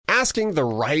asking the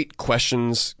right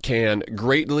questions can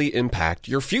greatly impact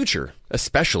your future,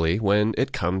 especially when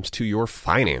it comes to your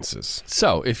finances.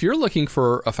 So, if you're looking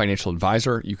for a financial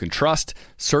advisor you can trust,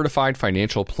 certified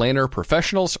financial planner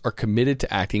professionals are committed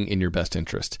to acting in your best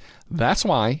interest. That's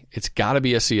why it's got to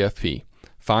be a CFP.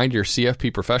 Find your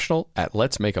CFP professional at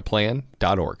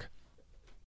letsmakeaplan.org.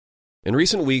 In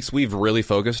recent weeks, we've really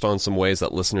focused on some ways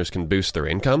that listeners can boost their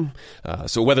income.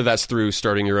 So whether that's through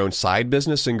starting your own side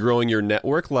business and growing your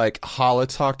network like Hala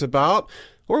talked about,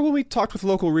 or when we talked with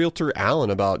local realtor Alan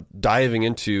about diving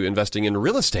into investing in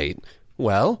real estate,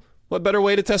 well, what better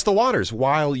way to test the waters?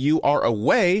 While you are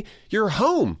away, your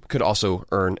home could also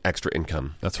earn extra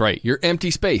income. That's right. Your empty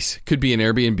space could be an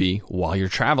Airbnb while you're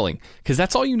traveling, because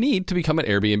that's all you need to become an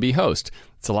Airbnb host.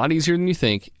 It's a lot easier than you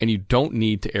think, and you don't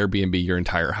need to Airbnb your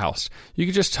entire house. You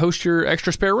can just host your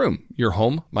extra spare room. Your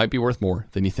home might be worth more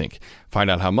than you think. Find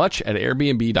out how much at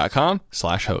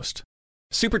airbnb.com/host.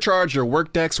 Supercharge your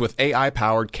work decks with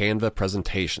AI-powered Canva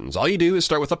presentations. All you do is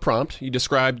start with a prompt. You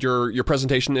describe your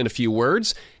presentation in a few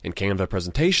words, and Canva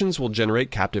presentations will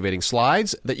generate captivating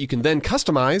slides that you can then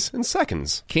customize in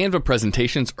seconds. Canva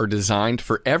presentations are designed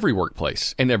for every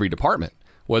workplace and every department.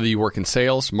 Whether you work in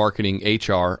sales, marketing,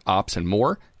 HR, ops, and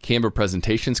more, Canva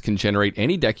presentations can generate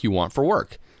any deck you want for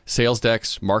work. Sales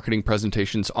decks, marketing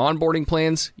presentations, onboarding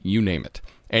plans, you name it.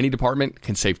 Any department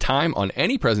can save time on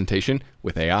any presentation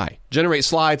with AI. Generate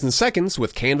slides in seconds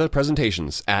with Canva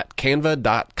presentations at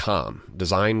canva.com.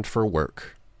 Designed for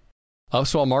work.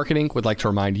 Upswell Marketing would like to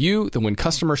remind you that when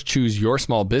customers choose your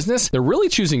small business, they're really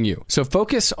choosing you. So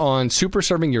focus on super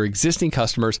serving your existing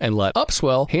customers and let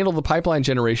Upswell handle the pipeline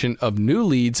generation of new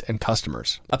leads and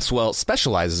customers. Upswell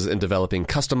specializes in developing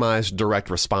customized direct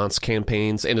response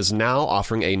campaigns and is now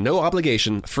offering a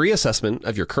no-obligation free assessment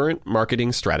of your current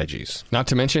marketing strategies. Not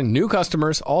to mention, new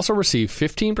customers also receive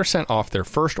 15% off their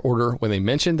first order when they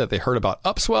mention that they heard about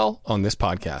Upswell on this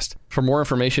podcast. For more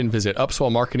information, visit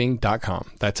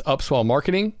upswellmarketing.com. That's upswellmarketing.com.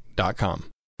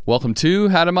 Welcome to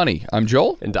How to Money. I'm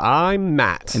Joel. And I'm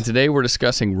Matt. And today we're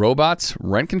discussing robots,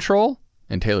 rent control,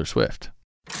 and Taylor Swift.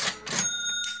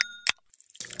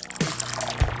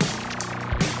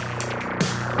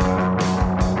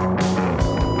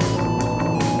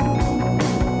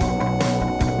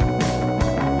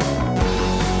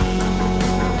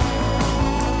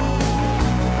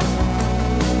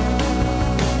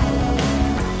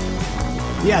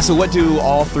 Yeah, so what do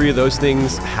all three of those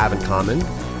things have in common?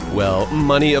 Well,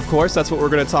 money, of course. That's what we're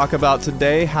going to talk about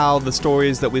today, how the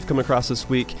stories that we've come across this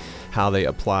week, how they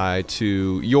apply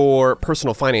to your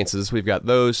personal finances. We've got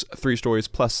those three stories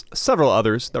plus several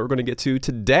others that we're going to get to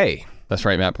today. That's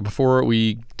right, Matt. But before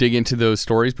we dig into those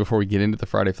stories, before we get into the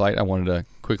Friday Flight, I wanted to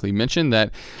quickly mention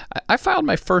that I filed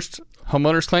my first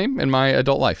homeowner's claim in my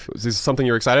adult life. Is this something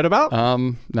you're excited about?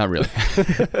 Not really.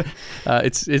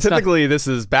 It's typically this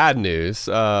is bad news,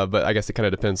 but I guess it kind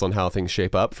of depends on how things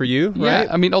shape up for you, right?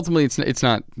 Yeah, I mean, ultimately, it's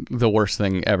not the worst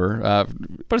thing ever,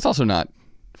 but it's also not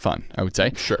fun, I would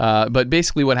say. Sure. But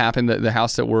basically what happened, the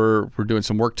house that we're doing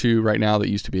some work to right now that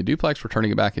used to be a duplex, we're turning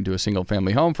it back into a single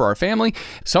family home for our family.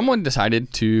 Someone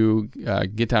decided to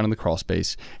get down in the crawl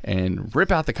space and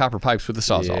rip out the copper pipes with a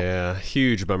Sawzall. Yeah,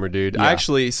 huge bummer, dude. Yeah.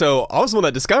 So I was the one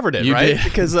that discovered it, You right? did.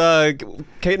 Because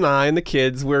Kate and I and the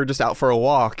kids were just out for a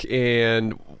walk,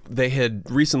 and they had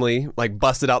recently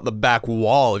busted out the back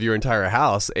wall of your entire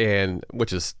house, and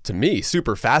which is to me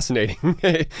super fascinating.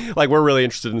 We're really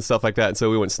interested in stuff like that, and so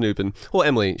we went snooping. Well,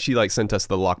 Emily, she sent us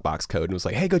the lockbox code and was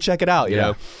like, "Hey, go check it out," you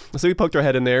know. So we poked our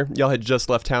head in there. Y'all had just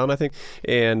left town, I think,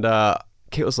 and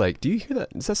Kate was like, "Do you hear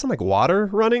that? Does that sound like water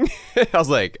running?" I was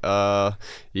like,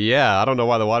 yeah, I don't know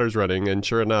why the water's running." And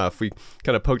sure enough, we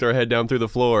kind of poked our head down through the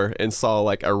floor and saw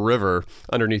a river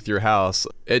underneath your house.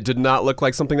 It did not look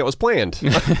like something that was planned.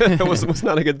 It was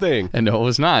not a good thing. And no, it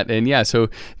was not. And yeah, so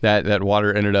that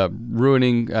water ended up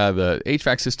ruining the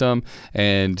HVAC system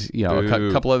and a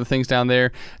couple other things down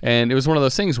there. And it was one of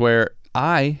those things where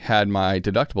I had my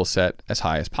deductible set as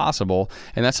high as possible,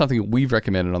 and that's something we've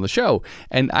recommended on the show.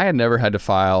 And I had never had to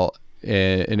file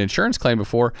an insurance claim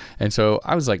before, and so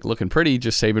I was looking pretty,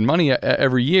 just saving money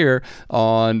every year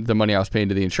on the money I was paying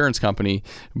to the insurance company,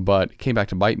 but it came back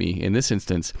to bite me in this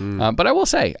instance. But I will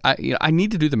say, I need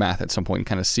to do the math at some point and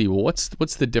kind of see, well, what's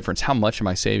the difference? How much am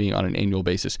I saving on an annual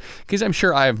basis? Because I'm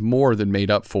sure I have more than made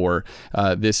up for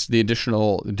the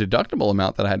additional deductible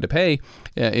amount that I had to pay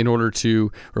in order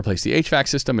to replace the HVAC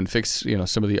system and fix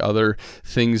some of the other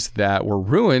things that were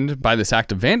ruined by this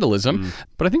act of vandalism.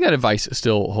 But I think that advice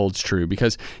still holds true. true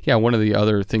because, one of the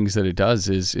other things that it does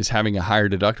is having a higher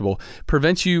deductible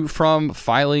prevents you from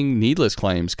filing needless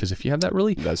claims, because if you have that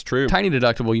really That's true. tiny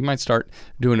deductible, you might start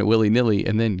doing it willy-nilly,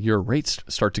 and then your rates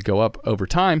start to go up over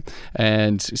time.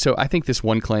 And so I think this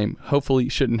one claim hopefully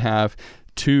shouldn't have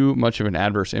too much of an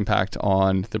adverse impact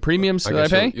on the premiums that I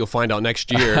pay. You'll find out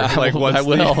next year. Like once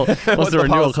the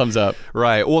renewal comes up.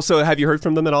 Right. Well, so have you heard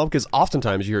from them at all? Because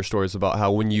oftentimes you hear stories about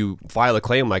how when you file a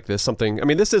claim like this,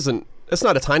 it's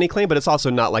not a tiny claim, but it's also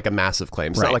not like a massive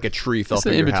claim. It's not like a tree fell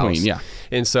through your house. Yeah.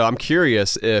 And so I'm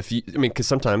curious because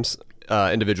sometimes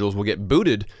individuals will get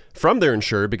booted from their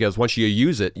insurer because once you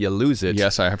use it, you lose it.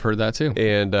 Yes, I have heard that too.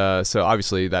 And so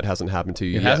obviously that hasn't happened to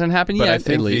you yet. It hasn't happened but yet, I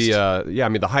think at least.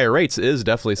 the higher rates is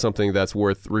definitely something that's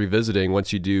worth revisiting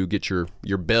once you do get your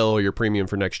bill, your premium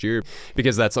for next year,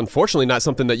 because that's unfortunately not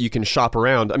something that you can shop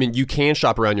around. I mean, you can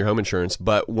shop around your home insurance,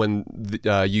 but when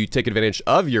you take advantage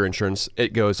of your insurance,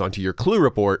 it goes onto your Clue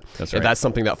report. That's right. And that's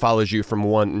something that follows you from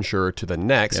one insurer to the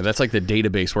next. Yeah, that's like the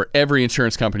database where every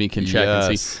insurance company can check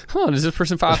and see, does this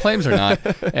person file claims or not?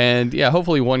 And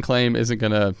hopefully one claim isn't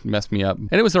going to mess me up.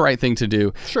 And it was the right thing to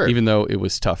do, even though it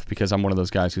was tough, because I'm one of those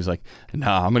guys who's like, I'm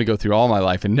going to go through all my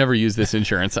life and never use this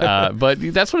insurance. But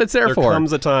that's what it's there for. There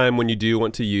comes a time when you do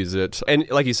want to use it. And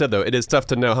like you said, though, it is tough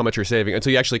to know how much you're saving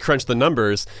until you actually crunch the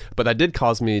numbers. But that did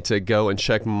cause me to go and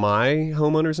check my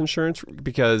homeowner's insurance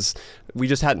because we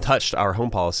just hadn't touched our home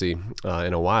policy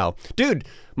in a while. Dude,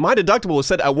 my deductible was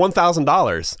set at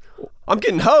 $1,000. I'm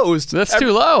getting hosed. That's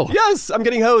too low. Yes, I'm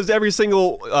getting hosed every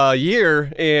single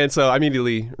year. And so I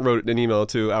immediately wrote an email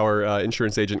to our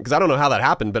insurance agent because I don't know how that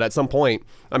happened. But at some point,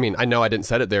 I mean, I know I didn't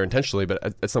set it there intentionally, but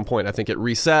at some point I think it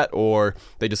reset or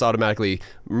they just automatically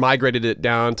migrated it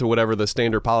down to whatever the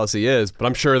standard policy is. But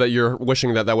I'm sure that you're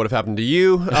wishing that would have happened to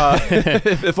you.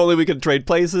 If only we could trade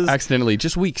places. Accidentally,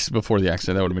 just weeks before the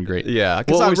accident, that would have been great. Yeah.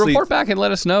 Well, report back and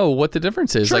let us know what the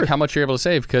difference is, Sure. like how much you're able to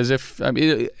save. Because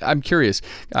I'm curious.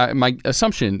 My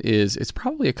assumption is it's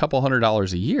probably a couple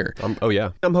 $100s a year.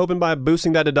 I'm hoping by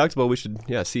boosting that deductible, we should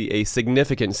see a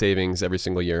significant savings every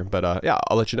single year. But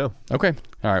I'll let you know. Okay.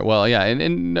 All right. Well,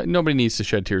 and nobody needs to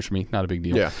shed tears for me. Not a big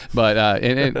deal. Yeah. But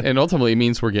and ultimately it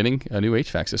means we're getting a new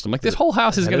HVAC system. Like this whole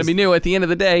house is going to be new at the end of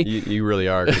the day. You really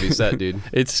are going to be set, dude.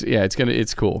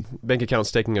 It's cool. Bank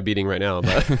account's taking a beating right now,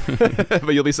 but but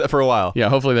you'll be set for a while. Yeah.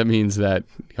 Hopefully that means that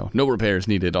no repairs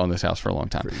needed on this house for a long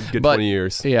time. Good 20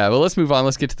 years. Yeah. Well, let's move on.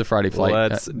 Let's get to the Friday Flight.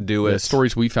 Let's do it. The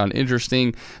stories we found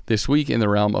interesting this week in the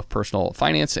realm of personal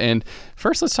finance. And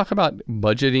first, let's talk about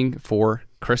budgeting for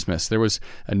Christmas. There was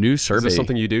a new survey. Is this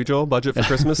something you do, Joel? Budget for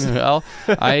Christmas? Well,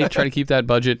 I try to keep that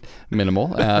budget minimal,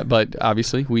 but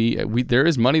obviously we there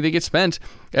is money that gets spent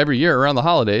every year around the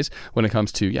holidays when it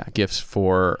comes to gifts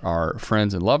for our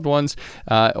friends and loved ones,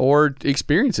 or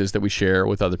experiences that we share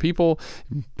with other people,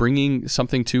 bringing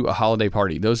something to a holiday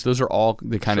party. Those are all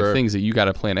the kind of things that you got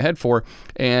to plan ahead for.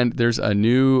 And there's a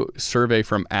new survey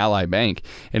from Ally Bank,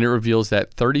 and it reveals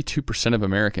that 32% of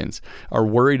Americans are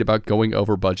worried about going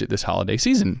over budget this holiday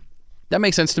season. That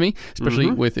makes sense to me,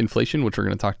 especially with inflation, which we're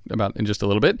going to talk about in just a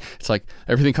little bit. It's like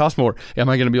everything costs more. Am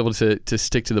I going to be able to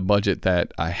stick to the budget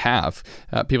that I have?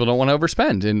 People don't want to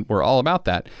overspend, and we're all about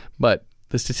that. But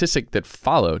the statistic that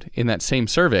followed in that same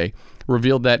survey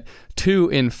revealed that 2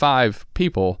 in 5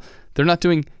 people, they're not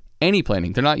doing any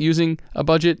planning. They're not using a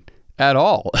budget at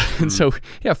all. And so,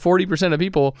 40% of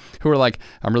people who are like,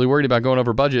 I'm really worried about going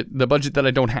over the budget that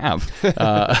I don't have.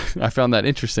 I found that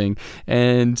interesting.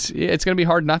 And it's going to be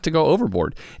hard not to go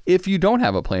overboard if you don't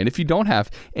have a plan, if you don't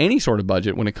have any sort of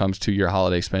budget when it comes to your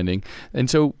holiday spending. And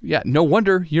so, no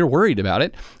wonder you're worried about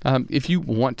it. If you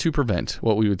want to prevent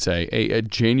what we would say a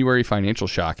January financial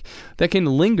shock that can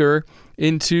linger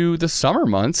into the summer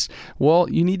months, well,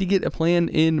 you need to get a plan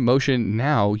in motion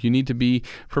now. You need to be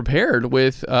prepared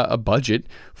with a budget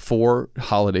for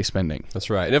holiday spending.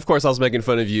 That's right. And of course, I was making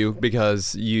fun of you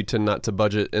because you tend not to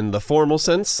budget in the formal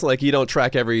sense. Like you don't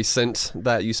track every cent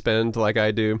that you spend like I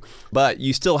do, but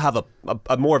you still have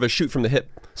a more of a shoot from the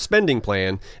hip spending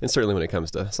plan, and certainly when it comes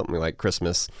to something like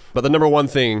Christmas. But the number one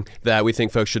thing that we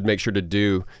think folks should make sure to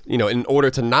do, in order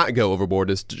to not go overboard,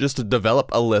 is just to develop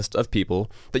a list of people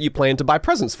that you plan to buy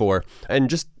presents for, and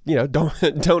just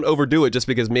don't overdo it just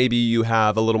because maybe you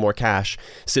have a little more cash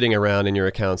sitting around in your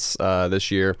accounts this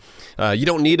year. You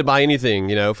don't need to buy anything,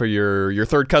 for your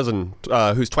third cousin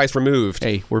who's twice removed.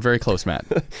 Hey, we're very close, Matt.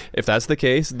 If that's the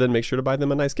case, then make sure to buy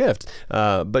them a nice gift.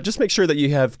 But just make sure that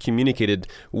you have communicated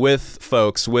with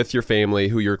folks, with your family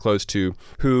who you're close to,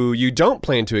 who you don't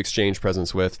plan to exchange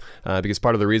presents with, because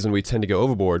part of the reason we tend to go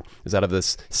overboard is out of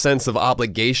this sense of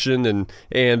obligation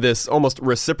and this almost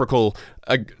reciprocal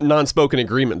a non-spoken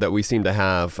agreement that we seem to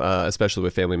have, especially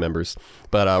with family members.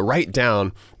 But write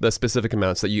down the specific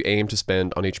amounts that you aim to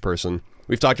spend on each person.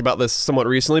 We've talked about this somewhat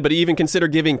recently, but even consider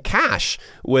giving cash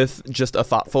with just a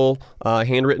thoughtful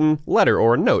handwritten letter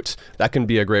or a note. That can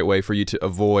be a great way for you to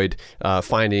avoid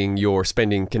finding your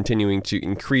spending continuing to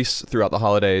increase throughout the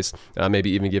holidays, maybe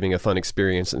even giving a fun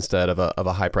experience instead of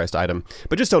a high-priced item.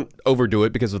 But just don't overdo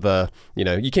it because of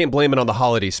you can't blame it on the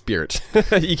holiday spirit.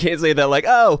 You can't say that like,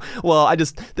 oh, well,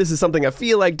 this is something I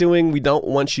feel like doing. We don't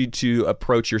want you to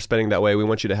approach your spending that way. We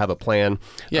want you to have a plan.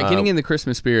 Yeah, getting in the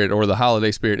Christmas spirit or the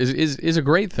holiday spirit is a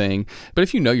great thing. But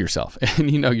if you know yourself and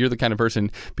you're the kind of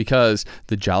person, because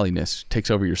the jolliness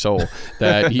takes over your soul,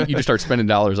 that you just start spending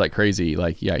dollars like crazy,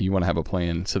 you want to have a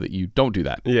plan so that you don't do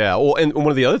that. Yeah, well, and one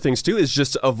of the other things too is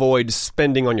just avoid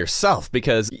spending on yourself,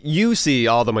 because you see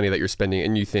all the money that you're spending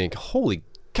and you think, holy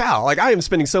cow, like I am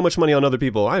spending so much money on other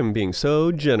people. I am being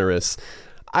so generous.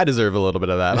 I deserve a little bit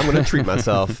of that. I'm going to treat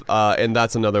myself. And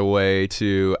that's another way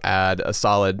to add a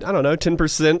solid,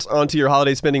 10% onto your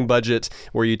holiday spending budget,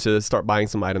 were you to start buying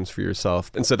some items for yourself.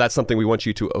 And so that's something we want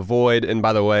you to avoid. And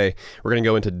by the way, we're going to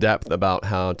go into depth about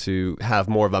how to have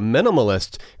more of a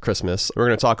minimalist Christmas. We're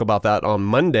going to talk about that on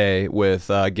Monday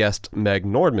with guest Meg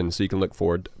Nordman. So you can look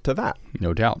forward to that.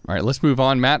 No doubt. All right, let's move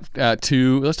on, Matt, let's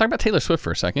talk about Taylor Swift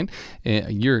for a second.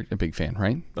 You're a big fan,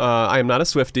 right? I am not a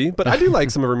Swiftie, but I do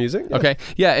like some of her music. Yeah. Okay.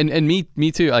 Yeah, and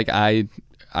me too. Like I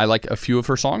like a few of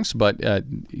her songs, but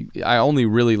I only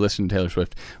really listen to Taylor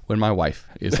Swift when my wife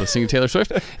is listening to Taylor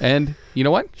Swift. And you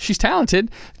know what? She's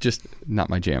talented, just not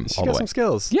my jam all the way. She's got some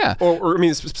skills. Yeah. Or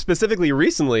specifically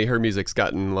recently, her music's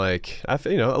gotten a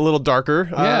little darker.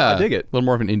 Yeah. I dig it. A little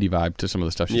more of an indie vibe to some of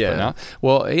the stuff she's putting out.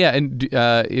 Well, yeah, and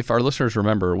if our listeners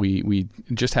remember, we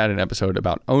just had an episode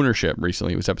about ownership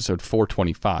recently. It was episode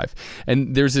 425.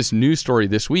 And there's this news story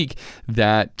this week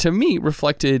that, to me,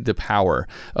 reflected the power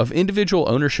of individual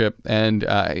ownership and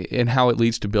how it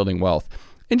leads to building wealth.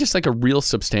 And just like a real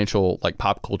substantial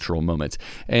pop cultural moment.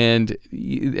 And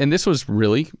this was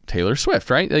really Taylor Swift,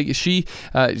 right? Like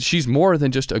she's more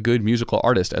than just a good musical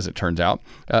artist, as it turns out,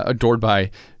 adored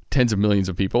by tens of millions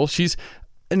of people. She's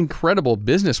an incredible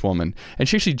businesswoman. And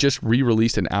she actually just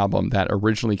re-released an album that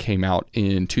originally came out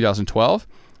in 2012.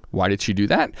 Why did she do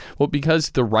that? Well, because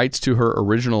the rights to her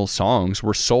original songs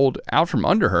were sold out from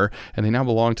under her, and they now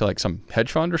belong to some hedge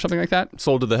fund or something like that.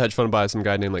 Sold to the hedge fund by some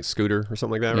guy named Scooter or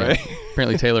something like that, right?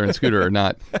 Apparently Taylor and Scooter are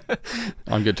not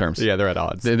on good terms. Yeah, they're at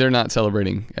odds. They're not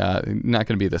celebrating, not going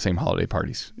to be at the same holiday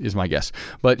parties, is my guess.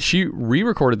 But she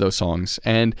re-recorded those songs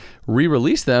and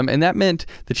re-released them, and that meant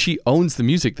that she owns the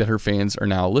music that her fans are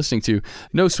now listening to.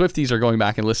 No Swifties are going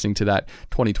back and listening to that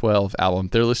 2012 album.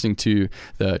 They're listening to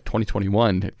the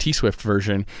 2021 T-Swift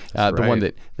version, the one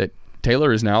that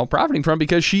Taylor is now profiting from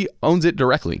because she owns it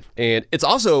directly. And it's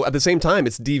also, at the same time,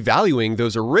 it's devaluing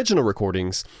those original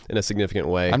recordings in a significant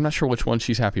way. I'm not sure which one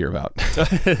she's happier about.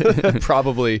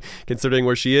 Probably, considering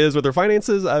where she is with her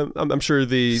finances, I'm sure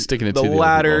the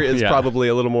latter is probably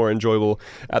a little more enjoyable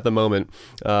at the moment.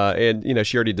 And,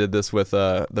 she already did this with,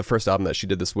 the first album that she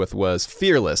did this with was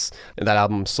Fearless. And that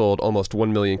album sold almost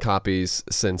 1 million copies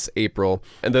since April.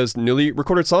 And those newly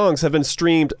recorded songs have been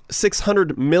streamed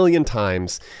 600 million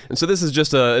times. And so this is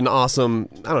just an awesome,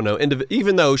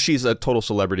 even though she's a total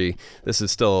celebrity, this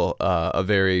is still a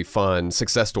very fun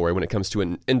success story when it comes to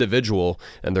an individual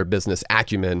and their business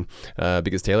acumen,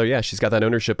 because Taylor, she's got that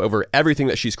ownership over everything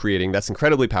that she's creating. That's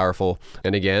incredibly powerful.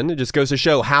 And again, it just goes to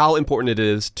show how important it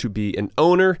is to be an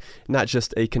owner, not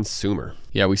just a consumer.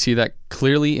 Yeah, we see that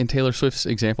clearly in Taylor Swift's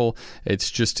example.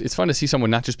 It's fun to see someone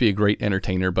not just be a great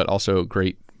entertainer, but also a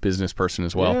great business person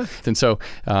as well. Yeah. And so,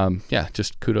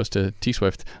 just kudos to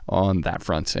T-Swift on that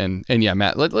front. And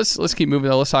Matt, let's keep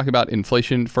moving. Let's talk about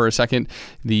inflation for a second.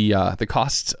 The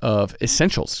costs of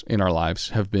essentials in our lives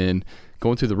have been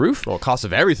going through the roof. Well, cost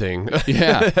of everything has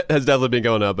definitely been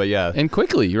going up, but yeah. And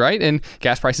quickly, right? And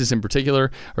gas prices in particular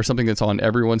are something that's on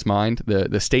everyone's mind.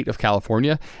 The state of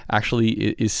California actually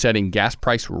is setting gas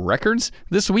price records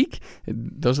this week.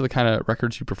 Those are the kind of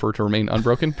records you prefer to remain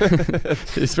unbroken,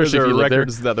 especially if you live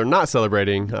records there. That they're not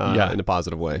celebrating in a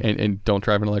positive way. And don't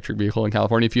drive an electric vehicle in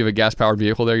California. If you have a gas-powered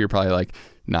vehicle there, you're probably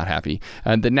not happy.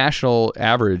 And the national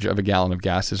average of a gallon of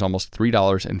gas is almost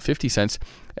 $3.50.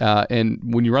 And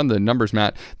when you run the numbers,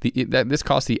 Matt, this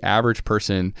costs the average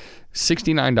person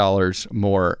 $69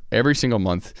 more every single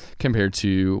month compared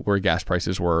to where gas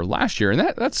prices were last year. And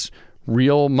that's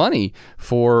real money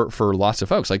for lots of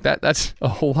folks. Like that's a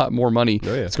whole lot more money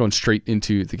that's going straight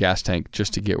into the gas tank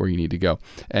just to get where you need to go.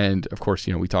 And of course,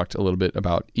 we talked a little bit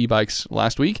about e-bikes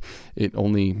last week. It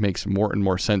only makes more and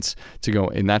more sense to go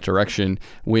in that direction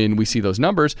when we see those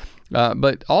numbers.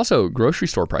 But also grocery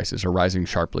store prices are rising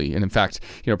sharply. And in fact,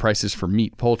 prices for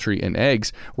meat, poultry, and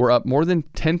eggs were up more than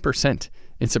 10%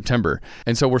 in September.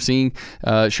 And so we're seeing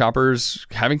shoppers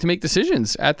having to make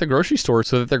decisions at the grocery store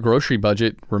so that their grocery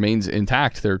budget remains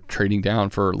intact. They're trading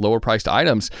down for lower priced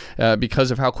items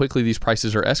because of how quickly these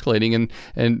prices are escalating.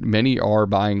 And many are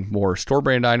buying more store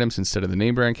brand items instead of the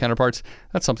name brand counterparts.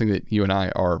 That's something that you and I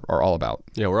are all about.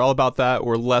 Yeah, we're all about that.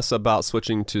 We're less about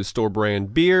switching to store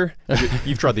brand beer.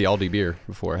 You've tried the Aldi beer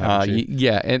before, haven't you?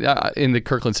 Yeah, and in the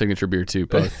Kirkland Signature beer too.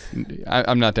 Both.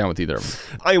 I'm not down with either of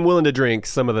them. I am willing to drink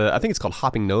some of I think it's called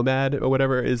Hopping Nomad or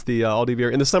whatever is the Aldi beer.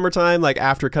 In the summertime, like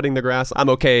after cutting the grass, I'm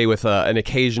okay with an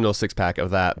occasional 6-pack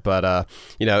of that. But,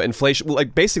 inflation,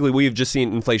 like basically we've just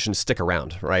seen inflation stick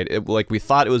around, right? We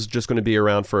thought it was just going to be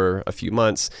around for a few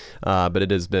months, but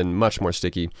it has been much more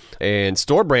sticky. And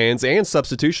store brands and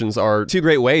substitutions are two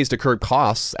great ways to curb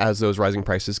costs as those rising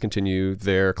prices continue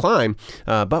their climb.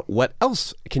 But what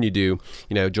else can you do?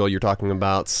 Joel, you're talking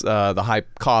about the high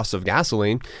cost of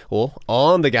gasoline. Well,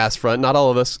 on the gas front, not all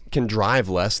of us can drive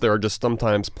less. There are just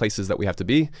sometimes places that we have to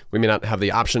be. We may not have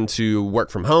the option to work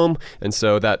from home, and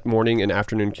so that morning and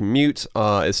afternoon commute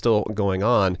is still going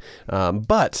on.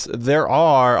 But there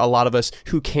are a lot of us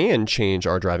who can change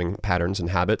our driving patterns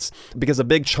and habits because a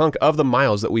big chunk of the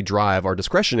miles that we drive are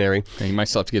discretionary. And you might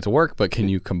still have to get to work, but can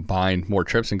you combine more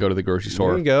trips and go to the grocery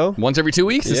store there you go. Once every 2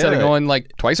 weeks instead of going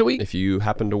like twice a week? If you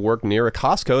happen to work near a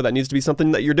Costco, that needs to be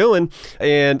something that you're doing.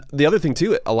 And the other thing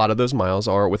too, a lot of those miles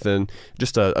are within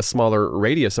just a smaller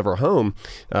radius of our home.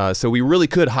 So we really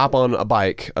could hop on a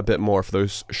bike a bit more for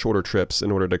those shorter trips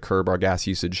in order to curb our gas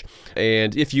usage.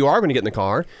 And if you are going to get in the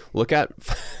car, look at,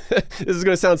 this is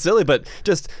going to sound silly, but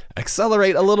just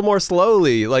accelerate a little more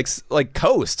slowly, like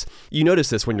coast. You notice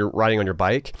this when you're riding on your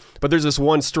bike, but there's this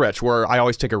one stretch where I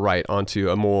always take a right onto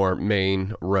a more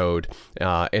main road,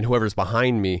 and whoever's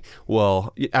behind me,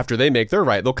 well, after they make their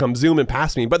right, they'll come zooming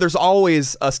past me, but there's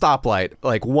always a stoplight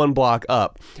like one block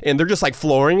up, and they're just like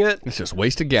flooring it. It's just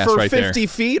wasted gas for right there. 50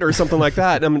 feet or something like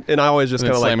that. And I always just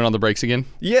kind of slamming on the brakes again?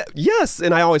 Yeah, yes.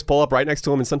 And I always pull up right next to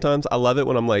them, and sometimes I love it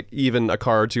when I'm like even a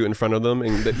car or two in front of them,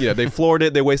 and they floored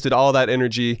it, they wasted all that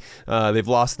energy, they've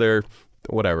lost their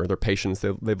patience,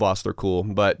 they've lost their cool,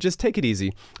 but just take it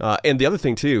easy. And the other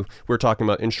thing too, we were talking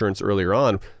about insurance earlier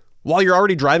on. While you're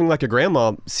already driving like a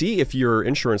grandma, see if your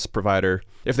insurance provider,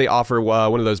 if they offer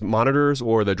one of those monitors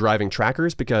or the driving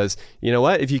trackers, because you know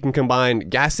what? If you can combine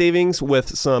gas savings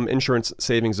with some insurance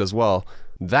savings as well,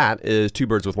 that is two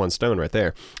birds with one stone right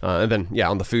there. And then,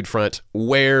 on the food front,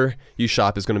 where you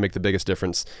shop is going to make the biggest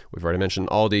difference. We've already mentioned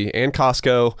Aldi and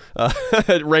Costco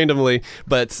randomly,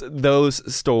 but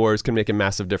those stores can make a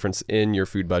massive difference in your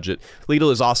food budget.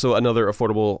 Lidl is also another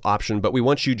affordable option, but we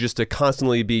want you just to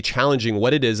constantly be challenging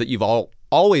what it is that you've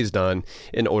always done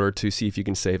in order to see if you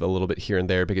can save a little bit here and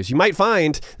there, because you might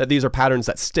find that these are patterns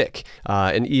that stick.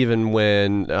 And even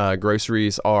when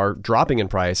groceries are dropping in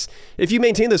price, if you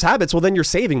maintain those habits, well, then you're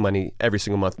saving money every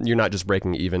single month. You're not just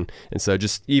breaking even. And so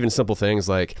just even simple things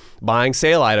like buying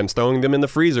sale items, throwing them in the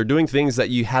freezer, doing things that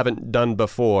you haven't done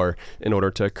before in order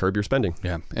to curb your spending.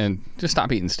 Yeah. And just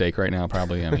stop eating steak right now,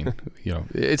 probably. I mean,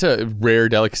 it's a rare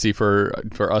delicacy for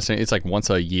us. It's like once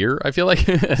a year, I feel like.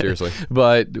 Seriously.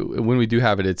 But when we do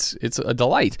have it, it's a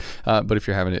delight. But if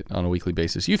you're having it on a weekly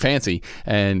basis, you fancy,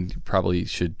 and you probably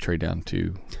should trade down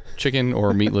to chicken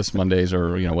or meatless Mondays,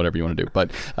 or whatever you want to do.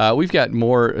 But we've got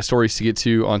more stories to get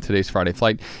to on today's Friday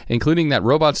Flight, including that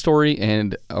robot story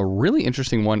and a really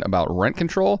interesting one about rent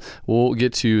control. We'll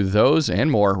get to those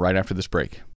and more right after this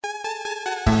break.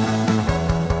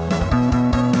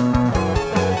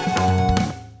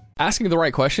 Asking the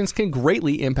right questions can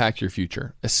greatly impact your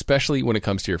future, especially when it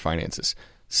comes to your finances.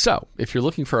 So, if you're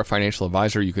looking for a financial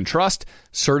advisor you can trust,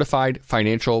 certified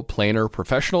financial planner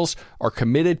professionals are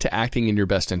committed to acting in your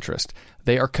best interest.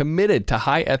 They are committed to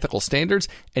high ethical standards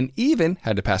and even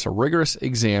had to pass a rigorous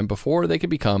exam before they could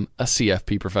become a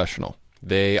CFP professional.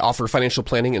 They offer financial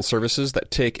planning and services that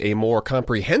take a more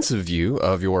comprehensive view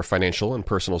of your financial and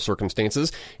personal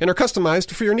circumstances and are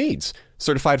customized for your needs.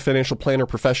 Certified financial planner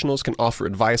professionals can offer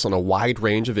advice on a wide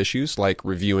range of issues like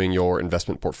reviewing your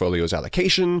investment portfolio's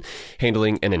allocation,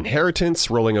 handling an inheritance,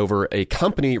 rolling over a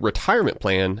company retirement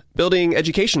plan, building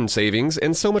education savings,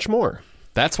 and so much more.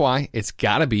 That's why it's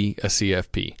got to be a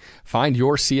CFP. Find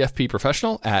your CFP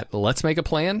professional at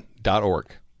letsmakeaplan.org.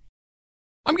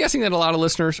 I'm guessing that a lot of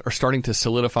listeners are starting to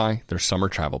solidify their summer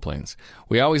travel plans.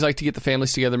 We always like to get the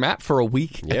families together, Matt, for a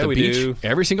week at the beach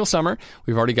every single summer.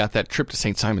 We've already got that trip to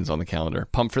St. Simons on the calendar.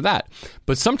 Pumped for that.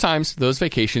 But sometimes those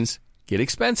vacations get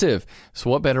expensive.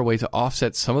 So what better way to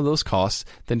offset some of those costs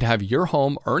than to have your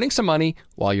home earning some money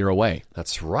while you're away?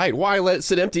 That's right. Why let it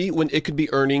sit empty when it could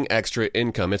be earning extra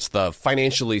income? It's the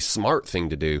financially smart thing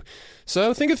to do.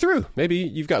 So think it through. Maybe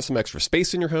you've got some extra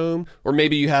space in your home, or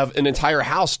maybe you have an entire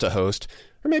house to host.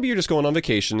 Or maybe you're just going on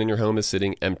vacation and your home is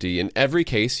sitting empty. In every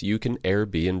case, you can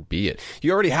Airbnb it.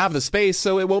 You already have the space,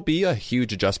 so it won't be a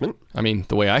huge adjustment. I mean,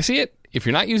 the way I see it, if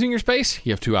you're not using your space,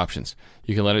 you have two options.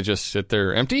 You can let it just sit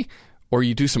there empty, or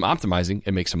you do some optimizing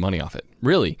and make some money off it.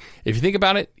 Really, if you think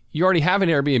about it, you already have an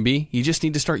Airbnb. You just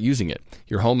need to start using it.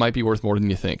 Your home might be worth more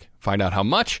than you think. Find out how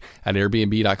much at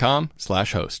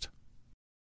airbnb.com/host.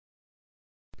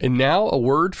 And now a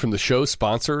word from the show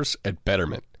sponsors at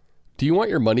Betterment. Do you want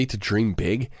your money to dream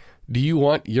big? Do you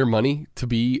want your money to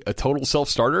be a total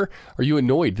self-starter? Are you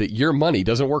annoyed that your money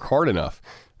doesn't work hard enough?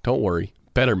 Don't worry,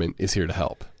 Betterment is here to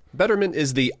help. Betterment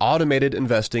is the automated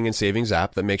investing and savings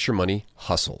app that makes your money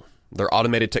hustle. Their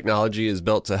automated technology is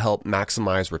built to help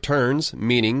maximize returns,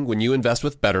 meaning when you invest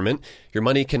with Betterment, your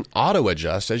money can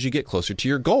auto-adjust as you get closer to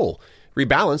your goal.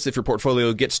 Rebalance if your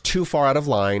portfolio gets too far out of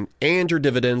line, and your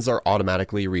dividends are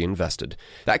automatically reinvested.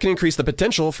 That can increase the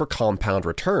potential for compound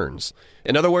returns.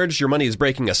 In other words, your money is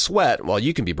breaking a sweat while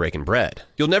you can be breaking bread.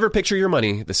 You'll never picture your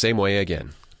money the same way again.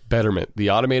 Betterment, the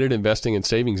automated investing and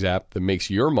savings app that makes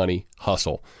your money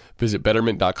hustle. Visit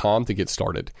Betterment.com to get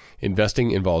started.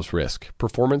 Investing involves risk.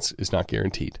 Performance is not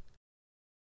guaranteed.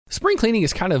 Spring cleaning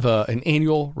is kind of an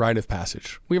annual rite of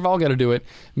passage. We've all got to do it,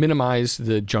 minimize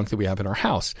the junk that we have in our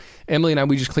house. Emily and I,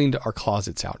 we just cleaned our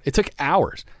closets out. It took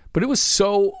hours, but it was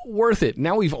so worth it.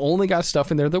 Now we've only got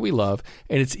stuff in there that we love,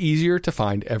 and it's easier to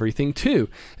find everything too.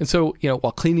 And so,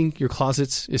 while cleaning your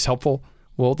closets is helpful,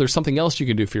 well, there's something else you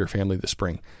can do for your family this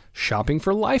spring. Shopping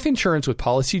for life insurance with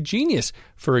Policy Genius,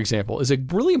 for example, is a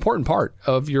really important part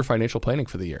of your financial planning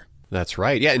for the year. That's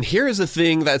right. Yeah, and here is the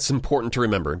thing that's important to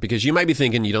remember, because you might be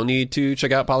thinking you don't need to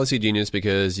check out Policy Genius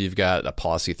because you've got a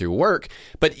policy through work.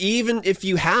 But even if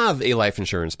you have a life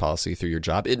insurance policy through your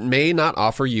job, it may not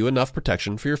offer you enough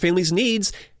protection for your family's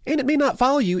needs, and it may not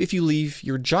follow you if you leave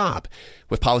your job.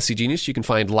 With Policy Genius, you can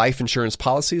find life insurance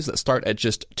policies that start at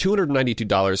just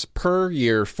 $292 per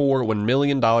year for $1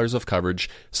 million of coverage.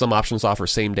 Some options offer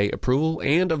same-day approval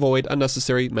and avoid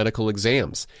unnecessary medical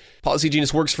exams. Policy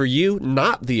Genius works for you,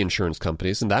 not the insurance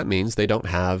companies, and that means they don't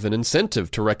have an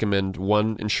incentive to recommend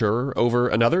one insurer over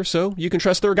another, so you can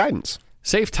trust their guidance.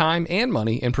 Save time and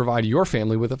money and provide your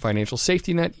family with a financial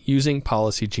safety net using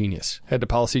Policy Genius. Head to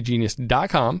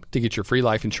PolicyGenius.com to get your free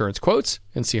life insurance quotes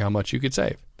and see how much you could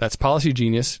save. That's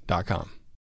PolicyGenius.com.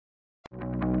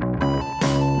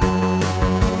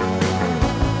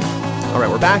 All right,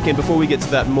 we're back, and before we get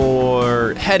to that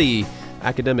more heady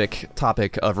academic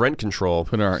topic of rent control,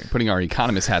 putting our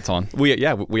economist hats on. We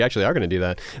actually are going to do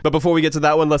that. But before we get to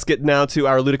that one, let's get now to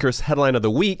our ludicrous headline of the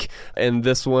week. And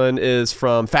this one is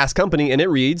from Fast Company, and it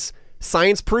reads,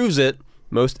 "Science proves it.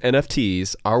 Most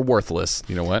NFTs are worthless."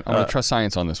 You know what? I'm going to trust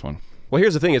science on this one. Well,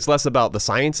 here's the thing. It's less about the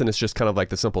science, and it's just kind of like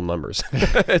the simple numbers.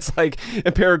 It's like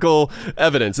empirical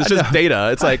evidence. It's just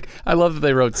data. It's like, I love that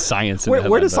they wrote science in the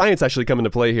headline. Where does science actually come into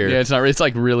play here? Yeah, it's not. It's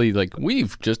like really like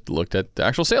we've just looked at the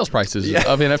actual sales prices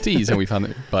of NFTs, and we found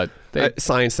that. But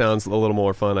science sounds a little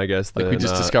more fun, I guess. Like we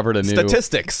just discovered a new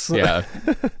statistics. Yeah.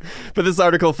 But this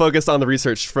article focused on the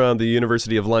research from the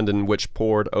University of London, which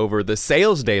pored over the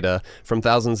sales data from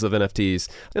thousands of NFTs.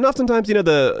 And oftentimes,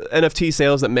 the NFT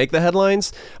sales that make the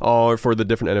headlines are for the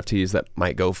different NFTs that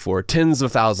might go for tens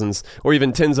of thousands or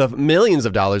even tens of millions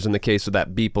of dollars in the case of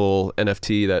that Beeple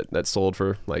NFT that sold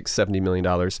for like $70 million.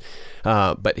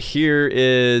 But here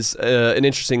is an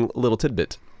interesting little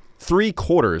tidbit.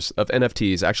 3/4 of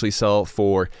NFTs actually sell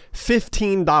for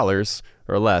 $15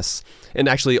 or less, and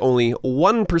actually only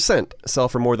 1% sell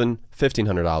for more than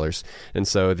 $1,500. And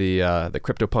so the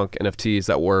CryptoPunk NFTs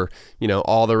that were,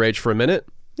 all the rage for a minute,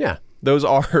 yeah, those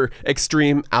are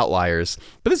extreme outliers.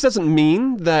 But this doesn't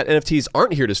mean that NFTs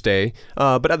aren't here to stay.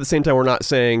 But at the same time, we're not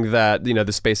saying that,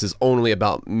 the space is only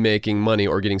about making money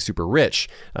or getting super rich.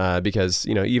 Because,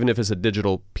 even if it's a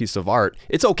digital piece of art,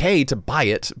 it's okay to buy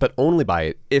it, but only buy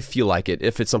it if you like it.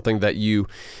 If it's something that you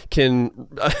can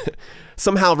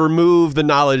somehow remove the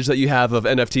knowledge that you have of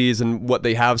NFTs and what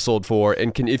they have sold for,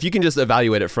 and if you can just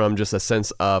evaluate it from just a sense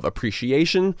of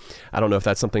appreciation. I don't know if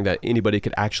that's something that anybody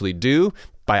could actually do,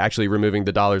 by actually removing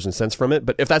the dollars and cents from it.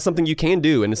 But if that's something you can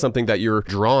do and it's something that you're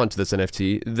drawn to this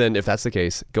NFT, then if that's the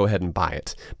case, go ahead and buy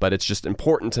it. But it's just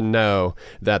important to know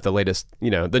that the latest,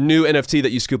 the new NFT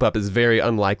that you scoop up is very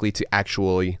unlikely to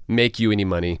actually make you any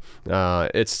money. I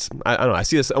don't know. I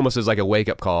see this almost as like a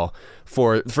wake-up call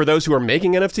for those who are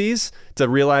making NFTs to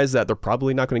realize that they're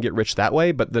probably not going to get rich that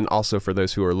way, but then also for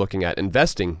those who are looking at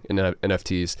investing in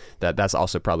NFTs, that's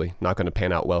also probably not going to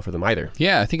pan out well for them either.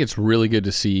 Yeah, I think it's really good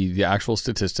to see the actual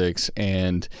statistics,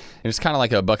 and it's kind of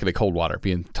like a bucket of cold water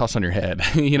being tossed on your head,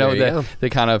 that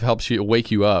kind of helps you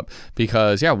wake you up,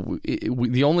 because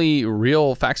the only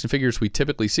real facts and figures we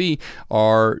typically see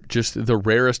are just the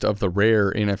rarest of the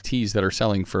rare NFTs that are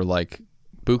selling for like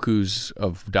bukus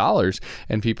of dollars,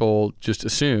 and people just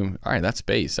assume, all right, that's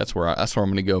space. That's where I'm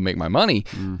going to go make my money.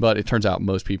 But it turns out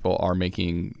most people are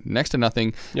making next to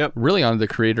nothing, really on the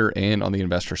creator and on the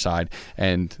investor side.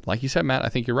 And like you said, Matt, I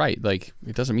think you're right. Like,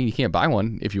 it doesn't mean you can't buy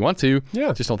one if you want to.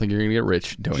 Yeah. Just don't think you're going to get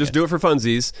rich doing it. Just do it for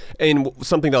funsies. And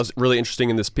something that was really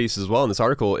interesting in this piece as well, in this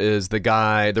article, is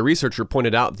the researcher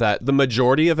pointed out that the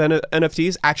majority of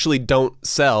NFTs actually don't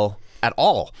sell at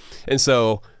all. And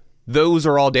so those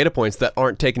are all data points that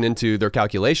aren't taken into their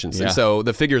calculations. Yeah. And so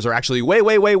the figures are actually way,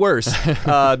 way, way worse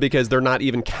because they're not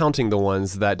even counting the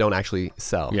ones that don't actually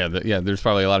sell. Yeah, there's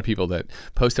probably a lot of people that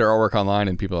post their artwork online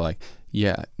and people are like,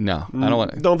 I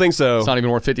don't think so. It's not even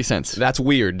worth 50 cents. That's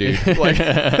weird, dude.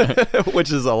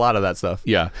 Which is a lot of that stuff.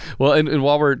 Yeah. Well, and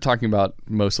while we're talking about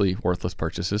mostly worthless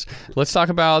purchases, let's talk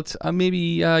about maybe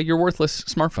your worthless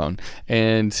smartphone.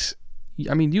 And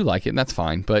I mean, you like it, and that's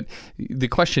fine. But the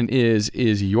question is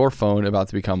your phone about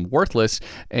to become worthless?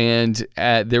 And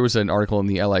there was an article in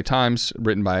the LA Times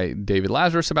written by David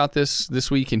Lazarus about this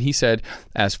week, and he said,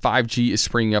 as 5G is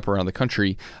springing up around the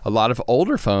country, a lot of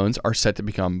older phones are set to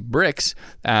become bricks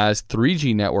as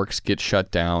 3G networks get shut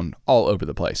down all over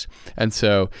the place. And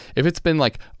so if it's been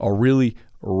like a really,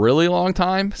 really long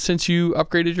time since you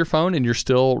upgraded your phone and you're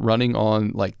still running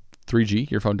on like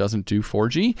 3G, your phone doesn't do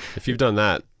 4G. If you've done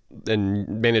that and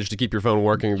managed to keep your phone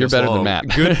working, you're better than Matt.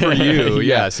 Good for you.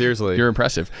 Yeah, seriously. You're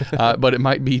impressive. But it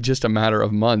might be just a matter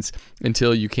of months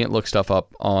until you can't look stuff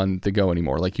up on the go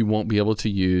anymore. Like, you won't be able to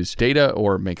use data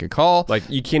or make a call. Like,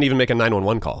 you can't even make a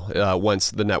 911 call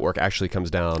once the network actually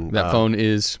comes down. That phone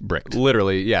is bricked.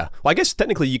 Literally, yeah. Well, I guess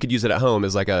technically you could use it at home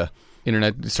as like a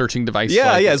internet searching device.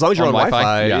 Yeah, as long as you're on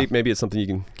Wi-Fi. Maybe it's something you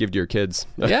can give to your kids.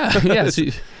 Yeah. So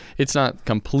it's not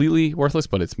completely worthless,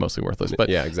 but it's mostly worthless. But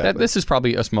yeah, exactly. This is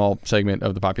probably a small segment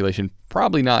of the population,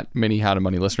 probably not many How to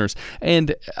Money listeners.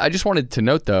 And I just wanted to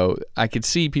note, though, I could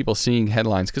see people seeing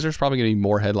headlines, because there's probably going to be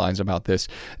more headlines about this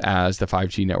as the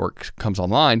 5G network comes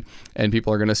online, and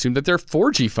people are going to assume that their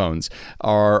 4G phones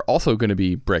are also going to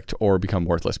be bricked or become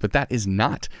worthless. But that is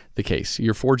not the case.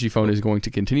 Your 4G phone is going to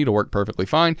continue to work perfectly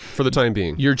fine. For the time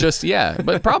being. You're just,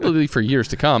 but probably for years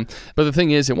to come. But the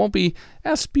thing is, it won't be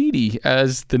as speedy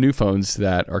as the new phones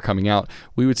that are coming out.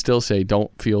 We would still say don't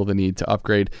feel the need to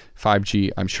upgrade.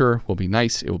 5G, I'm sure, will be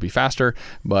nice. It will be faster,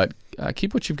 but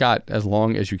keep what you've got as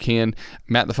long as you can.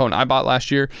 Matt, the phone I bought last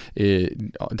year,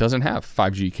 it doesn't have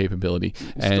 5G capability.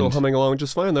 Still humming along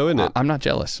just fine, though, isn't it? I'm not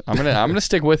jealous. I'm gonna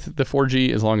stick with the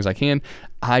 4G as long as I can.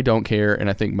 I don't care, and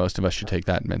I think most of us should take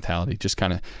that mentality. Just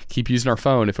kind of keep using our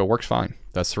phone. If it works, fine.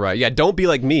 That's right. Yeah, don't be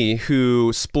like me,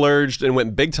 who splurged and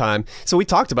went big time. So we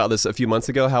talked about this a few months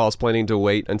ago, how I was planning to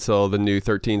wait until the new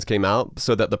 13s came out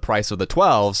so that the price of the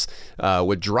 12s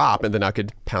would drop, and then I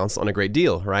could pounce on a great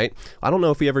deal, right? I don't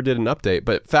know if we ever did an update,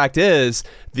 but fact is,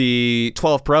 the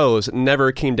 12 Pros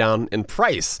never came down in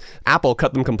price. Apple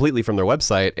cut them completely from their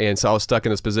website, and so I was stuck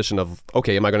in this position of,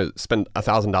 okay, am I going to spend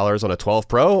 $1,000 on a 12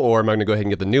 Pro, or am I going to go ahead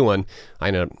and get the new one? I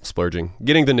ended up splurging,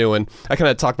 getting the new one. I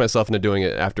kind of talked myself into doing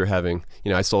it after having,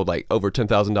 I sold like over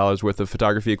 $10,000 worth of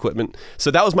photography equipment.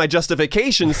 So that was my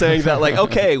justification, saying that like,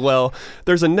 okay, well,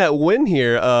 there's a net win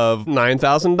here of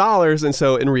 $9,000. And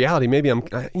so in reality, maybe I'm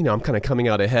kind of coming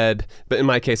out ahead. But in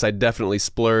my case, I definitely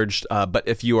splurged. But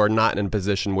if you are not in a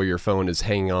position where your phone is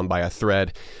hanging on by a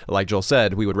thread, like Joel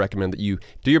said, we would recommend that you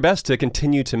do your best to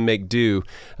continue to make do.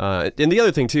 And the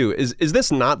other thing too, is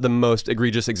this not the most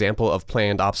egregious example of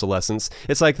planned obsolescence?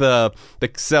 It's like the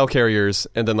cell carriers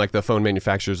and then like the phone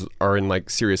manufacturers are in like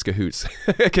serious cahoots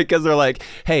because they're like,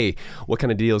 hey, what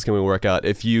kind of deals can we work out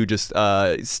if you just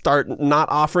start not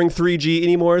offering 3G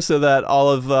anymore so that all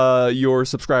of your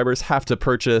subscribers have to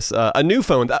purchase a new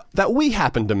phone that we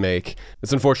happen to make.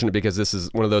 It's unfortunate because this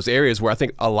is one of those areas where I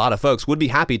think a lot of folks would be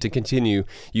happy to continue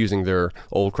using their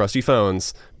old crusty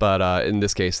phones, but in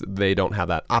this case, they don't have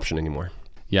that option anymore.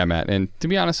 Yeah, Matt. And to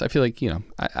be honest, I feel like,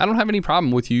 I don't have any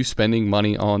problem with you spending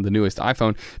money on the newest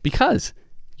iPhone because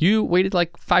you waited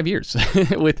like 5 years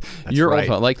with your old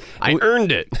phone. Like I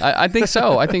earned it. I think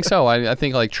so. I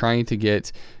think like trying to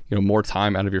get more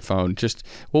time out of your phone. Just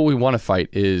what we want to fight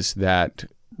is that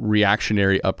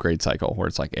reactionary upgrade cycle where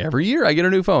it's like every year I get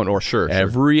a new phone, or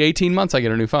every 18 months I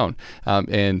get a new phone.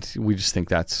 And we just think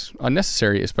that's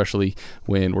unnecessary, especially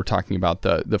when we're talking about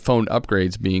the phone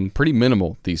upgrades being pretty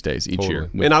minimal these days each year.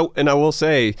 And I will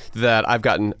say that I've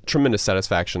gotten tremendous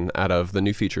satisfaction out of the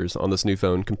new features on this new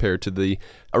phone compared to the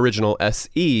original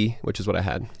SE, which is what I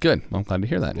had. Good. I'm glad to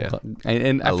hear that. Yeah.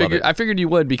 And I figured you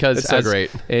would, because it's so as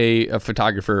great. A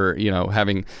photographer,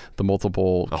 having the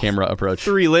multiple camera approach.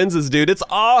 3 lenses, dude. It's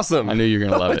awesome. I knew you were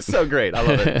going to love it. It's so great. I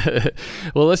love it.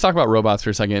 Well, let's talk about robots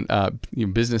for a second.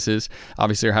 Businesses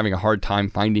obviously are having a hard time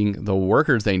finding the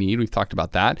workers they need. We've talked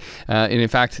about that. And in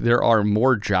fact, there are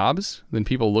more jobs than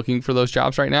people looking for those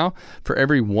jobs right now. For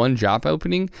every one job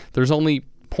opening, there's only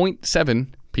 0.7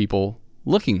 people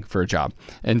looking for a job.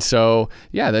 And so,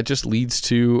 that just leads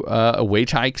to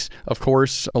wage hikes, of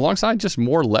course, alongside just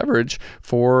more leverage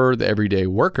for the everyday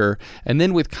worker. And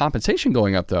then with compensation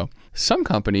going up, though, some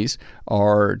companies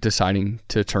are deciding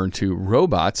to turn to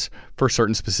robots for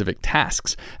certain specific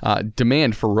tasks.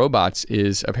 Demand for robots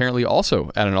is apparently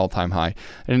also at an all-time high.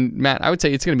 And Matt, I would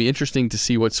say it's going to be interesting to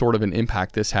see what sort of an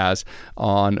impact this has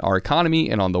on our economy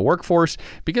and on the workforce,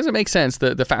 because it makes sense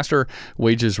that the faster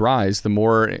wages rise, the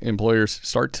more employers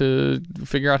start to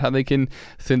figure out how they can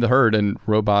thin the herd, and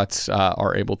robots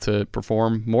are able to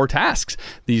perform more tasks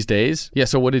these days. Yeah,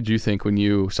 so what did you think when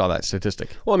you saw that statistic?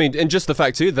 Well, and just the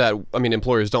fact, too, that,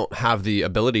 employers don't have the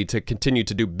ability to continue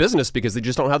to do business because they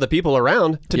just don't have the people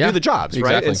around to do the jobs,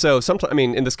 exactly. right? And so sometimes,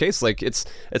 in this case, like it's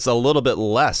a little bit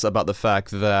less about the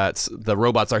fact that the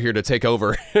robots are here to take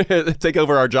over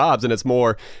our jobs, and it's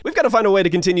more, we've got to find a way to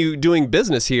continue doing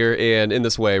business here, and in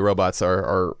this way, robots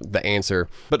are the answer.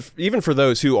 But even for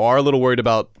those who are a little worried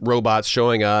about robots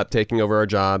showing up, taking over our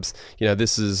jobs,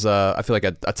 this is, I feel like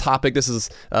a topic, this is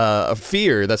a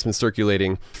fear that's been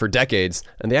circulating for decades,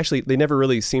 and they never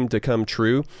really seem to come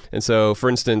true. And so, for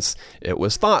instance, it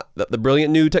was thought that the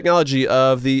brilliant new technology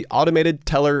of the automated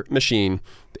teller machine,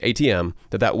 ATM,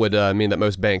 that would mean that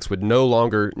most banks would no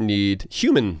longer need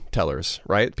human tellers,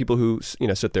 right? People who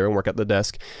sit there and work at the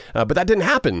desk. But that didn't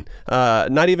happen.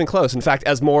 Not even close. In fact,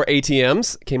 as more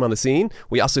ATMs came on the scene,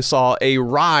 we also saw a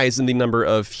rise in the number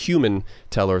of human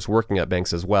tellers working at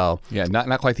banks as well. Yeah,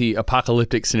 not quite the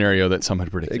apocalyptic scenario that some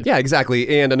had predicted. Yeah,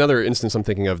 exactly. And another instance I'm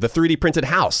thinking of, the 3D printed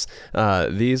house.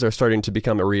 These are starting to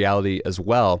become a reality as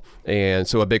well. And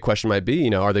so a big question might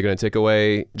be, are they going to take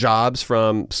away jobs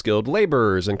from skilled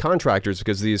laborers and contractors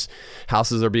because these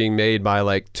houses are being made by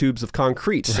like tubes of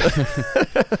concrete?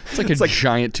 It's like a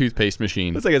giant toothpaste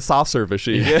machine. It's like a soft serve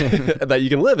machine that you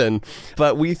can live in.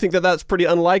 But we think that that's pretty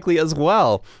unlikely as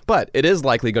well. But it is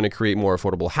likely going to create more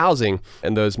affordable housing,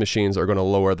 and those machines are going to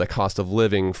lower the cost of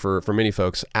living for many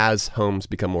folks as homes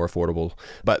become more affordable.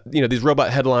 But these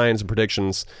robot headlines and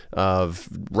predictions of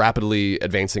rapidly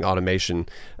advancing automation,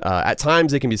 at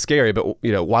times they can be scary. But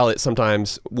while it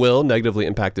sometimes will negatively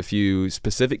impact a few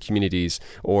specific communities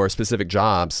or specific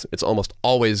jobs, it's almost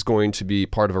always going to be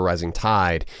part of a rising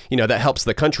tide. That helps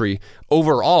the country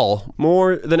overall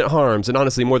more than it harms. And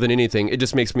honestly, more than anything, it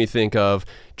just makes me think of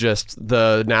just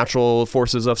the natural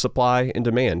forces of supply and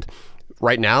demand.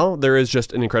 Right now, there is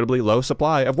just an incredibly low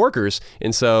supply of workers.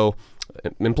 And so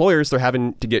employers, they're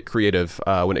having to get creative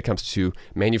when it comes to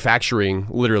manufacturing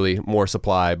literally more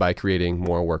supply by creating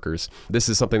more workers. This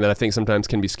is something that I think sometimes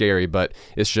can be scary, but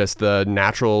it's just the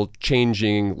natural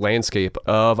changing landscape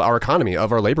of our economy,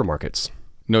 of our labor markets.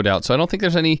 No doubt. So I don't think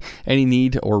there's any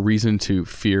need or reason to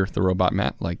fear the robot,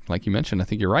 Matt. Like you mentioned, I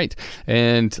think you're right.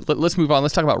 And let's move on.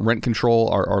 Let's talk about rent control,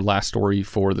 our last story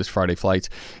for this Friday Flights.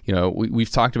 We've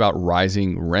talked about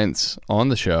rising rents on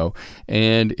the show,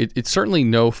 and it's certainly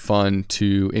no fun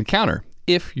to encounter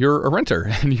if you're a renter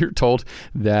and you're told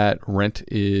that rent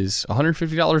is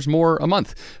 $150 more a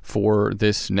month for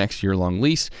this next year-long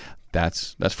lease.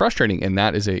 That's frustrating, and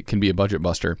that can be a budget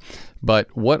buster.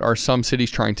 But what are some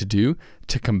cities trying to do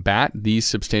to combat these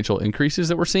substantial increases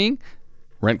that we're seeing?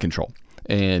 Rent control.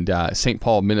 And St.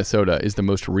 Paul, Minnesota is the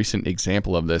most recent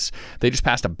example of this. They just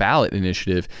passed a ballot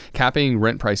initiative capping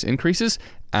rent price increases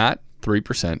at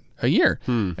 3% a year.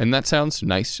 And that sounds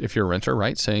nice if you're a renter,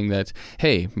 right? Saying that,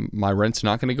 hey, my rent's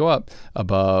not going to go up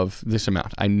above this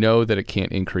amount. I know that it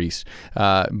can't increase.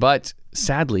 But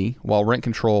sadly, while rent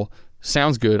control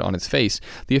sounds good on its face,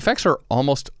 the effects are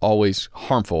almost always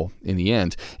harmful in the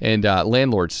end. And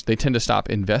landlords, they tend to stop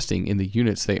investing in the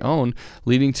units they own,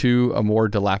 leading to a more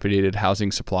dilapidated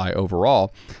housing supply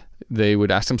overall. they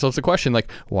would ask themselves the question,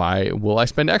 like, why will I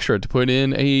spend extra to put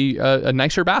in a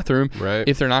nicer bathroom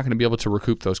if they're not going to be able to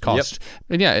recoup those costs?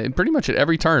 And yeah, pretty much at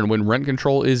every turn when rent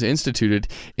control is instituted,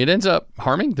 it ends up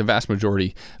harming the vast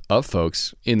majority of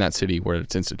folks in that city where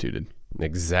it's instituted.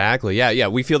 Exactly. Yeah.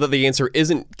 We feel that the answer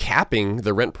isn't capping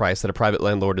the rent price that a private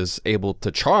landlord is able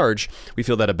to charge. We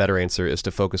feel that a better answer is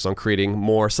to focus on creating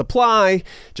more supply,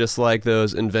 just like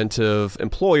those inventive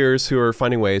employers who are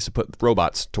finding ways to put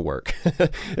robots to work.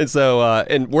 And so,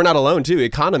 and we're not alone, too.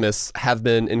 Economists have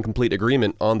been in complete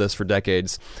agreement on this for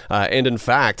decades. And in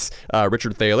fact,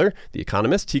 Richard Thaler, the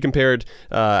economist, he compared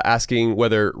asking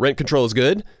whether rent control is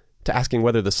good to asking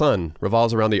whether the sun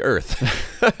revolves around the earth.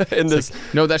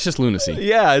 No, that's just lunacy.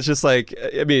 Yeah, it's just like,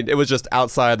 I mean, it was just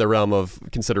outside the realm of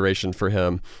consideration for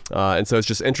him. And so it's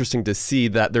just interesting to see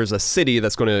that there's a city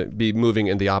that's going to be moving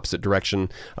in the opposite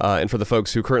direction. And for the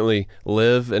folks who currently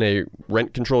live in a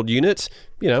rent-controlled unit,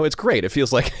 it's great. It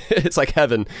feels like it's like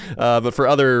heaven. But for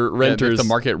other renters, if the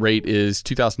market rate is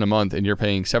 $2,000 a month and you're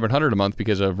paying $700 a month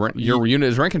because of your unit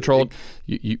is rent controlled,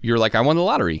 you're like, I won the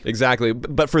lottery. Exactly.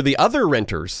 But for the other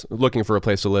renters looking for a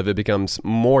place to live, it becomes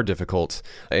more difficult.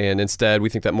 And instead, we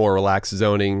think that more relaxed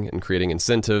zoning and creating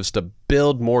incentives to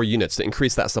build more units to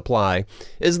increase that supply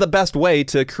is the best way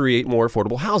to create more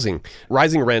affordable housing.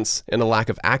 Rising rents and a lack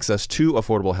of access to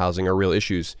affordable housing are real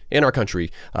issues in our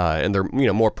country, and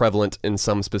they're more prevalent in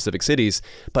some specific cities.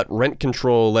 But rent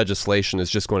control legislation is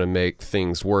just going to make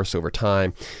things worse over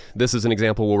time. This is an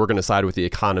example where we're going to side with the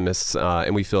economists,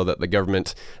 and we feel that the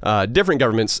government, different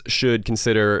governments, should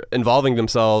consider involving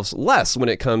themselves less when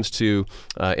it comes to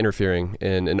interfering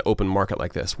in an open market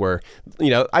like this, where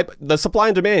the supply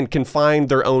and demand can find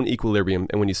their own equilibrium,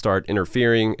 and when you start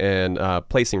interfering and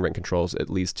placing rent controls, it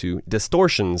leads to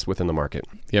distortions within the market.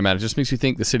 Yeah, man, it just makes me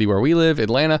think the city where we live,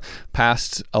 Atlanta,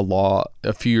 passed a law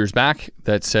a few years back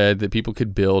that said that people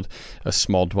could build a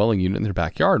small dwelling unit in their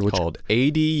backyard, which called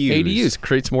ADUs. ADUs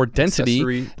creates more density.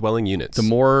 Accessory dwelling units. The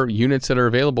more units that are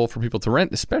available for people to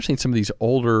rent, especially in some of these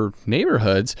older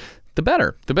neighborhoods, the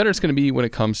better. The better it's going to be when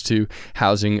it comes to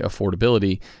housing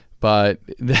affordability. But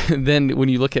then when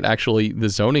you look at actually the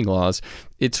zoning laws,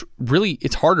 it's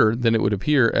harder than it would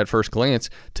appear at first glance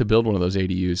to build one of those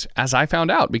ADUs, as I found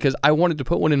out, because I wanted to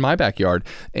put one in my backyard.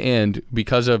 And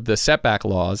because of the setback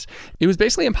laws, it was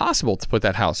basically impossible to put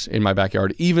that house in my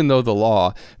backyard, even though the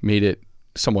law made it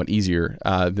somewhat easier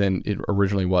than it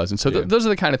originally was. And so those are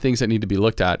the kind of things that need to be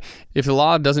looked at. If the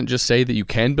law doesn't just say that you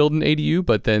can build an ADU,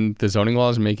 but then the zoning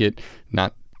laws make it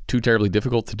not too terribly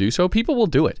difficult to do so, people will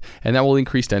do it. And that will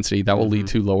increase density. That will lead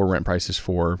to lower rent prices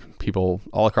for people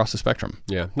all across the spectrum.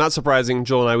 Yeah. Not surprising.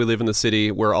 Joel and I, we live in the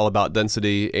city. We're all about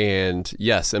density. And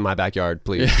yes, in my backyard,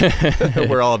 please.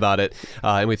 We're all about it.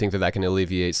 And we think that can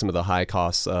alleviate some of the high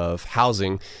costs of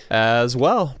housing as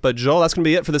well. But Joel, that's going to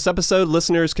be it for this episode.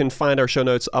 Listeners can find our show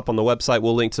notes up on the website.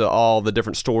 We'll link to all the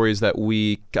different stories that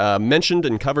we mentioned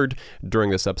and covered during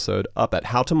this episode up at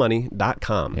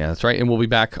howtomoney.com. Yeah, that's right. And we'll be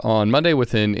back on Monday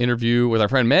with an interview with our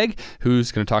friend Meg,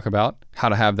 who's going to talk about how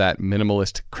to have that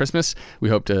minimalist Christmas. We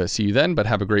hope to see you then, but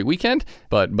have a great weekend.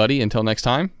 But buddy, until next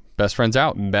time, best friends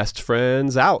out. Best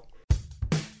friends out.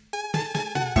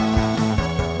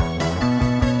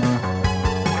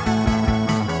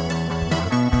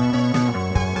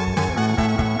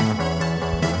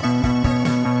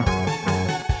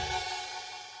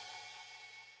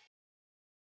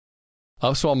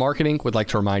 Upswell Marketing would like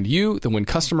to remind you that when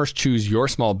customers choose your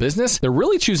small business, they're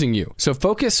really choosing you. So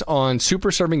focus on super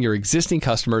serving your existing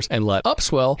customers and let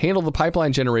Upswell handle the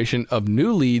pipeline generation of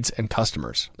new leads and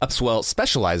customers. Upswell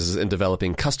specializes in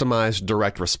developing customized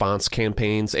direct response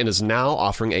campaigns and is now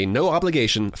offering a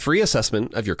no-obligation free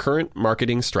assessment of your current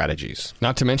marketing strategies.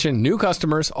 Not to mention, new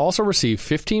customers also receive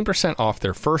 15% off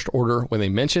their first order when they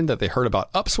mention that they heard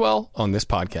about Upswell on this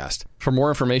podcast. For more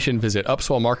information, visit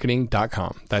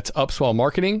upswellmarketing.com. That's upswellmarketing.com.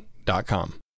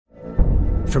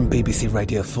 From BBC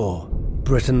Radio 4,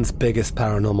 Britain's biggest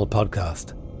paranormal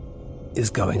podcast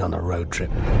is going on a road trip.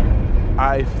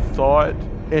 I thought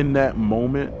in that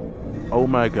moment, oh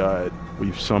my God,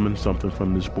 we've summoned something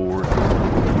from this board.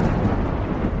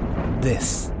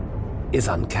 This is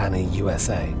Uncanny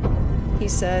USA. He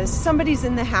says, somebody's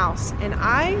in the house, and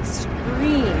I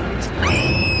screamed.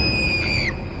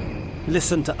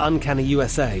 Listen to Uncanny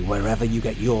USA wherever you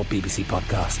get your BBC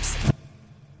podcasts,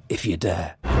 if you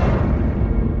dare.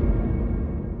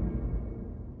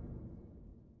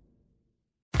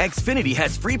 Xfinity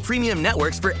has free premium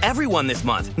networks for everyone this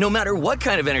month, no matter what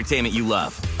kind of entertainment you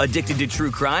love. Addicted to true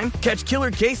crime? Catch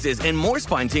killer cases and more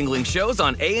spine-tingling shows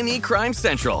on A&E Crime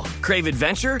Central. Crave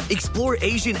adventure? Explore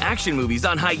Asian action movies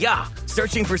on Hi-YAH.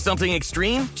 Searching for something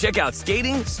extreme? Check out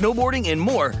skating, snowboarding, and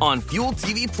more on Fuel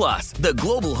TV Plus, the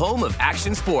global home of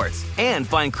action sports. And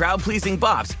find crowd-pleasing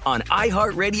bops on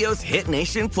iHeartRadio's Hit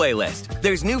Nation playlist.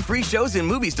 There's new free shows and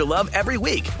movies to love every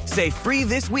week. Say free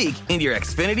this week in your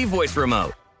Xfinity voice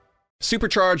remote.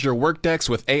 Supercharge your Workdex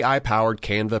with AI-powered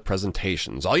Canva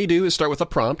presentations. All you do is start with a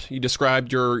prompt. You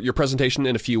describe your presentation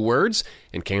in a few words,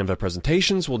 and Canva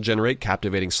presentations will generate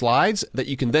captivating slides that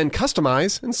you can then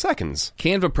customize in seconds.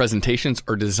 Canva presentations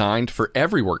are designed for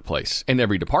every workplace and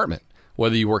every department.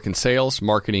 Whether you work in sales,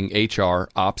 marketing, HR,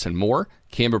 ops, and more,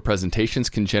 Canva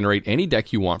presentations can generate any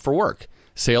deck you want for work.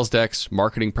 Sales decks,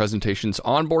 marketing presentations,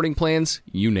 onboarding plans,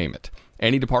 you name it.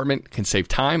 Any department can save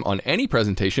time on any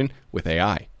presentation with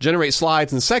AI. Generate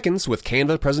slides in seconds with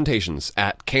Canva presentations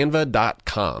at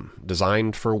canva.com.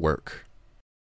 Designed for work.